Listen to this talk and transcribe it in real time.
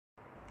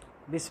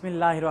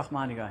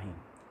बिस्मिल्लाहिर्रहमानिर्रहीम।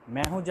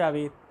 मैं हूं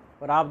जावेद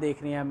और आप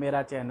देख रहे हैं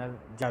मेरा चैनल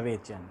जावेद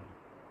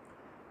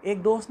चैनल।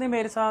 एक दोस्त ने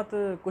मेरे साथ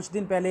कुछ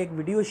दिन पहले एक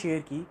वीडियो शेयर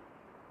की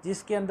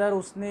जिसके अंदर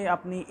उसने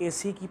अपनी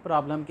एसी की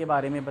प्रॉब्लम के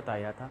बारे में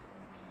बताया था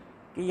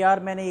कि यार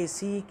मैंने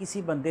एसी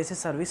किसी बंदे से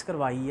सर्विस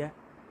करवाई है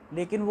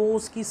लेकिन वो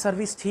उसकी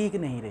सर्विस ठीक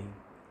नहीं रही।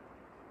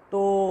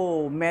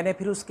 तो मैंने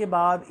फिर उसके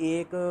बाद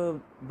एक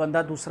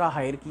बंदा दूसरा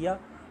हायर किया,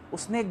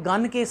 उसने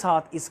गन के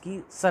साथ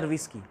इसकी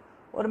सर्विस की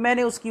और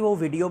मैंने उसकी वो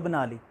वीडियो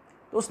बना ली।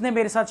 तो उसने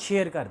मेरे साथ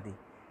शेयर कर दी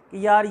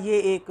कि यार ये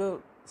एक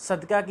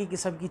सदका की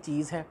किस्म की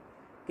चीज़ है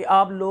कि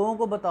आप लोगों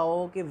को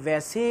बताओ कि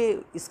वैसे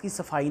इसकी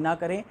सफाई ना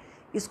करें,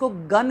 इसको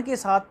गन के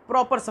साथ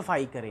प्रॉपर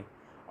सफाई करें।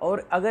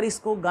 और अगर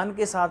इसको गन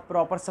के साथ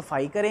प्रॉपर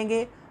सफाई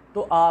करेंगे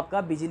तो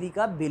आपका बिजली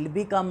का बिल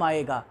भी कम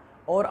आएगा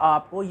और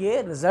आपको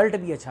ये रिज़ल्ट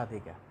भी अच्छा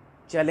देगा।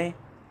 चलें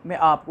मैं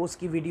आपको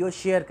उसकी वीडियो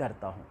शेयर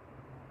करता हूँ।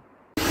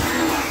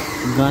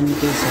 गन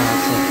के साथ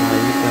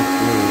सफाई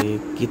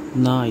करके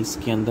कितना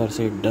इसके अंदर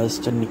से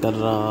डस्ट निकल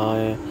रहा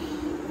है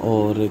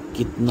और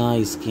कितना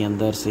इसके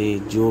अंदर से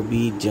जो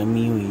भी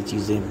जमी हुई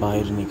चीज़ें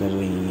बाहर निकल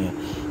रही हैं।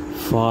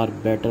 For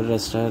better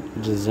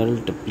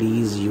result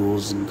please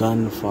use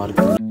gun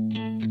for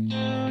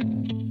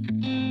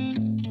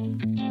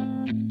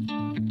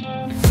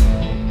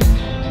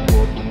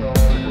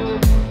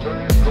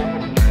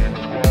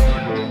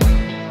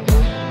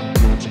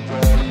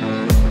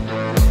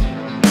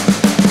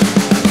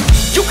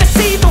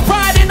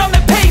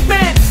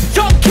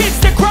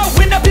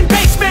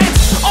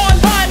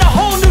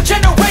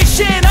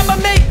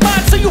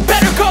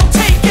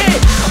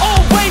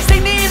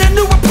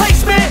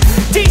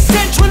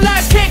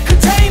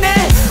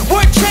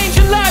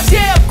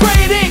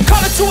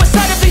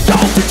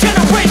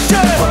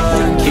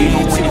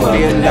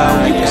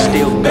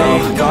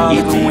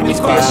Even when you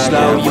feel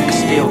slow, you can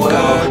still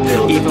go.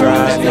 Even when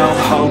there's no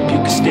hope, you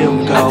can still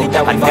go.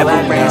 I never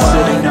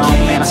answer to no,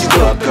 man, I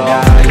still go.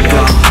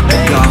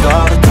 Make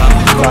all the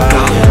time fly,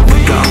 yeah, we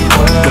will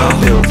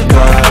build a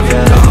drive,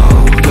 yeah.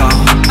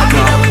 I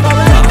think that we've all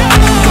let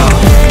it go.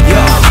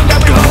 Yeah, I think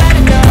that we've all let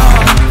it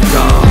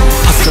go.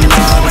 Hustle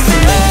on,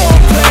 hustle on.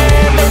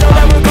 They know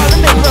that we're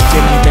calling it wrong.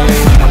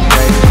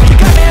 You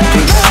got me like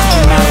a I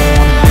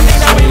think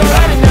that we've all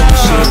let it go.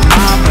 Shit,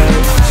 my way.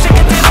 Shit,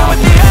 it did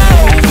with the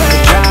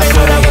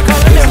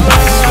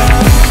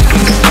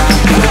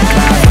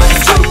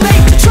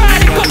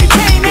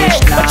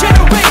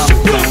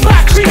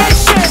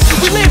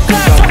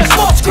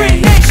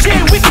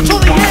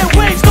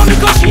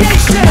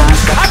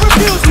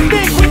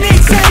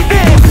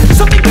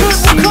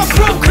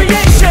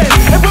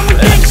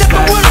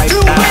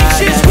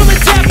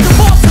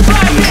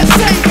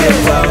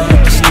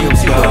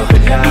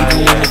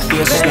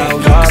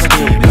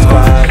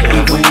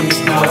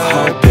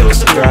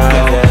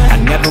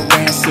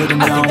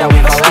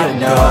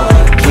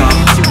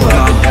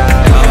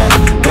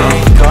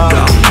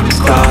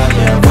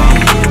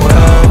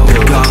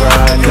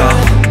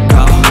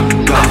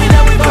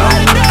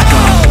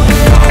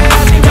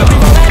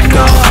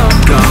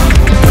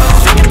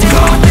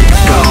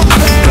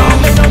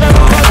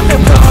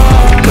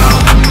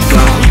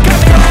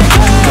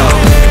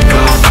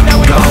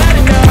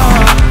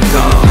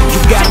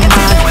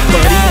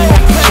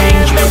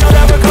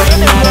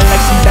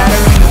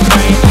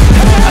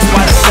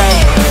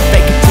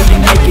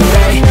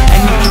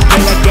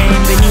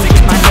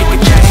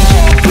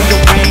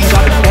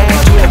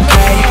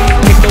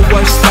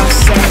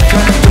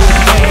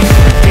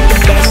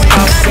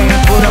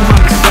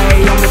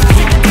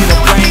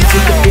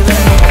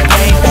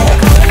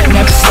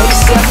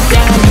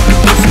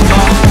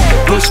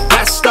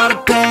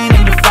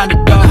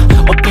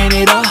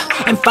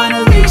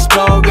finally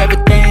explore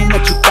everything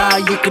that you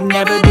thought you could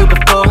never do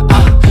before.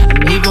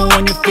 And even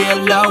when you feel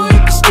low, you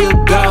can still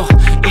go.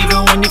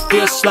 Even when you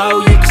feel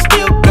slow, you can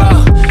still go.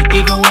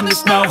 Even when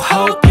there's no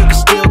hope, you can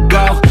still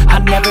go. I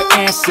never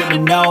answer to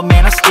no,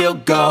 man, I still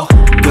go.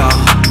 Go,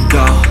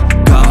 go,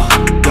 go,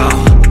 go,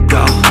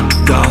 go,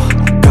 go.